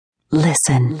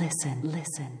Listen.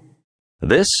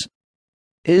 This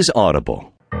is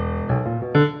Audible.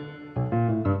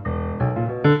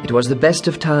 It was the best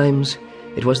of times,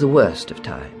 it was the worst of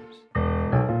times.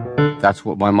 That's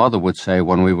what my mother would say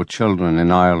when we were children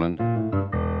in Ireland.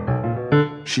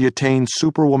 She attained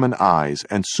superwoman eyes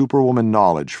and superwoman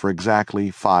knowledge for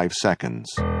exactly 5 seconds.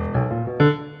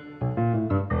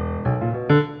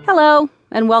 Hello,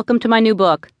 and welcome to my new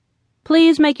book.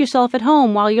 Please make yourself at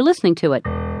home while you're listening to it.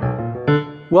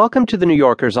 Welcome to The New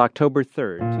Yorker's October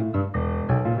 3rd.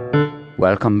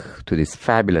 Welcome to this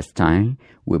fabulous time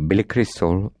with Billy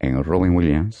Crystal and Robin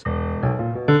Williams.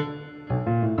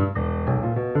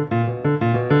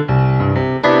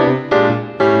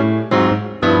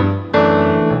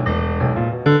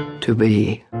 To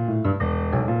be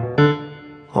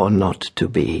or not to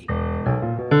be?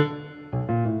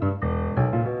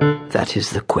 That is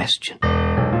the question.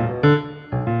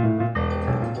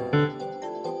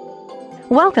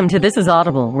 Welcome to This is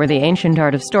Audible, where the ancient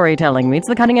art of storytelling meets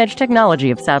the cutting-edge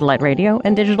technology of satellite radio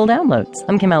and digital downloads.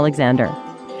 I'm Kim Alexander.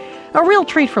 A real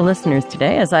treat for listeners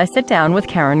today as I sit down with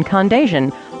Karen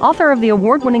Kondasian, author of the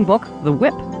award-winning book The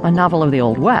Whip, a novel of the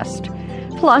Old West.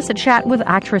 Plus, a chat with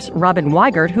actress Robin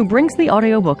Weigert, who brings the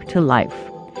audiobook to life.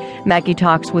 Maggie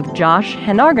talks with Josh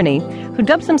Henargany, who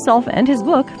dubs himself and his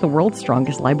book The World's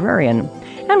Strongest Librarian.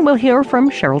 And we'll hear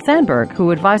from Sheryl Sandberg,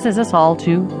 who advises us all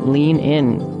to lean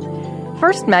in.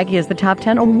 First, Maggie is the top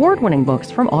 10 award-winning books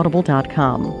from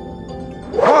Audible.com.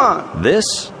 1,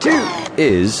 this 2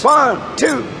 is 1,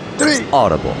 2, 3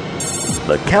 Audible,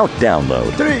 the Count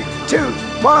Download. 3, 2,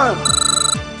 1.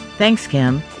 Thanks,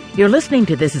 Kim. You're listening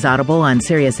to This is Audible on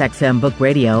SiriusXM Book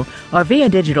Radio or via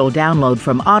digital download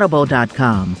from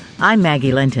Audible.com. I'm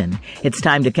Maggie Linton. It's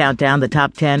time to count down the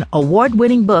top 10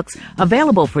 award-winning books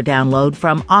available for download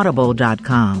from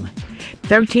Audible.com.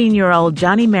 13-year-old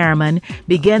Johnny Merriman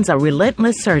begins a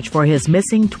relentless search for his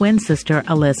missing twin sister,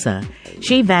 Alyssa.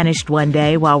 She vanished one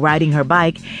day while riding her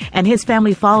bike, and his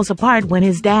family falls apart when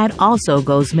his dad also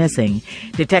goes missing.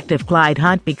 Detective Clyde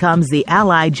Hunt becomes the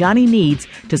ally Johnny needs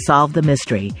to solve the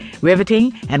mystery.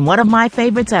 Riveting and one of my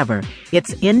favorites ever,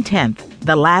 it's In Tenth,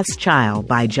 The Last Child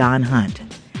by John Hunt.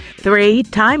 3.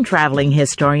 Time-traveling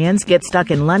historians get stuck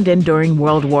in London during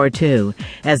World War II.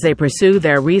 As they pursue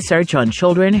their research on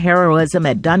children, heroism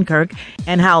at Dunkirk,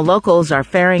 and how locals are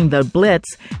faring the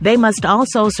Blitz, they must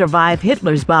also survive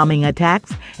Hitler's bombing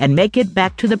attacks and make it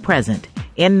back to the present.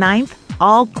 In 9th,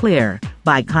 All Clear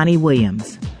by Connie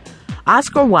Williams.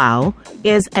 Oscar Wilde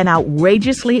is an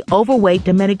outrageously overweight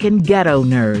Dominican ghetto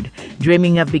nerd.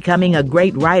 Dreaming of becoming a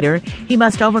great writer, he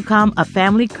must overcome a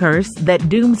family curse that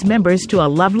dooms members to a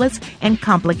loveless and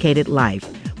complicated life.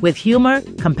 With humor,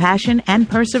 compassion, and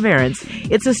perseverance,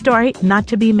 it's a story not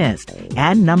to be missed.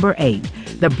 And number 8,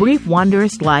 The Brief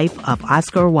Wondrous Life of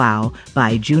Oscar Wilde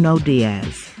by Junot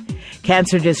Diaz.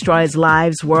 Cancer destroys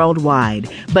lives worldwide,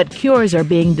 but cures are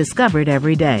being discovered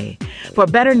every day. For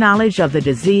better knowledge of the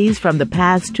disease from the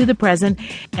past to the present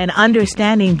and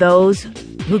understanding those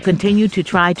who continue to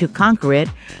try to conquer it,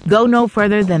 go no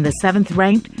further than the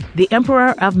 7th-ranked The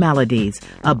Emperor of Maladies,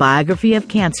 a biography of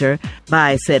cancer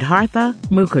by Siddhartha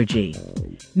Mukherjee.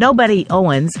 Nobody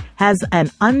Owens has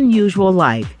an unusual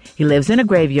life. He lives in a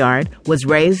graveyard, was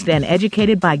raised and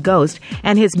educated by ghosts,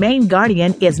 and his main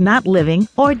guardian is not living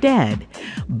or dead.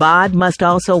 Bod must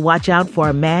also watch out for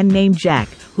a man named Jack,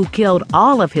 who killed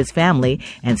all of his family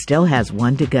and still has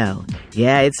one to go.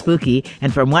 Yeah, it's spooky,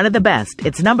 and from one of the best,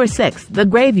 it's number 6, The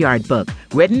Graveyard Book,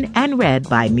 written and read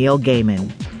by Neil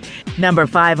Gaiman. Number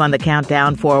 5 on the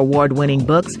countdown for award-winning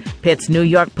books pits New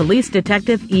York police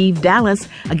detective Eve Dallas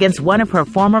against one of her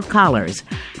former callers.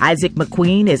 Isaac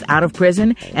McQueen is out of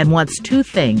prison and wants 2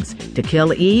 things: to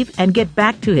kill Eve and get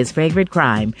back to his favorite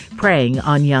crime, preying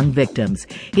on young victims.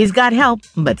 He's got help,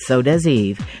 but so does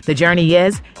Eve. The journey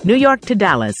is New York to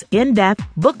Dallas, In Depth,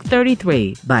 Book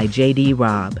 33 by J.D.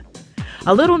 Robb.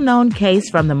 A little-known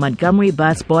case from the Montgomery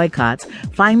bus boycotts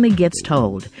finally gets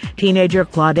told. Teenager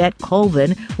Claudette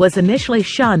Colvin was initially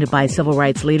shunned by civil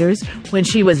rights leaders when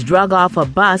she was drug off a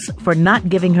bus for not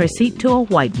giving her seat to a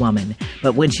white woman.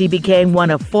 But when she became one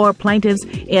of 4 plaintiffs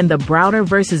in the Browder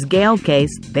versus Gale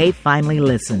case, they finally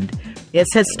listened.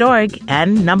 It's historic.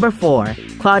 And number 4,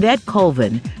 Claudette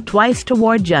Colvin, Twice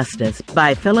Toward Justice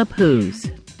by Philip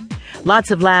Hughes.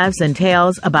 Lots of laughs and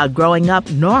tales about growing up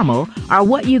normal are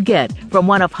what you get from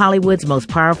one of Hollywood's most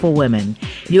powerful women.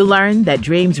 You learn that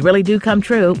dreams really do come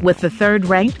true with the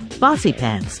 3rd-ranked Bossy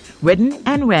Pants, written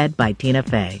and read by Tina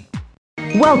Fey.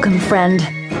 Welcome, friend.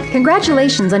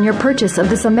 Congratulations on your purchase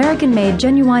of this American-made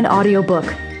genuine audiobook.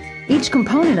 Each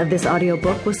component of this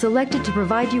audiobook was selected to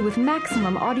provide you with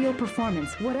maximum audio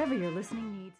performance, whatever your listening needs.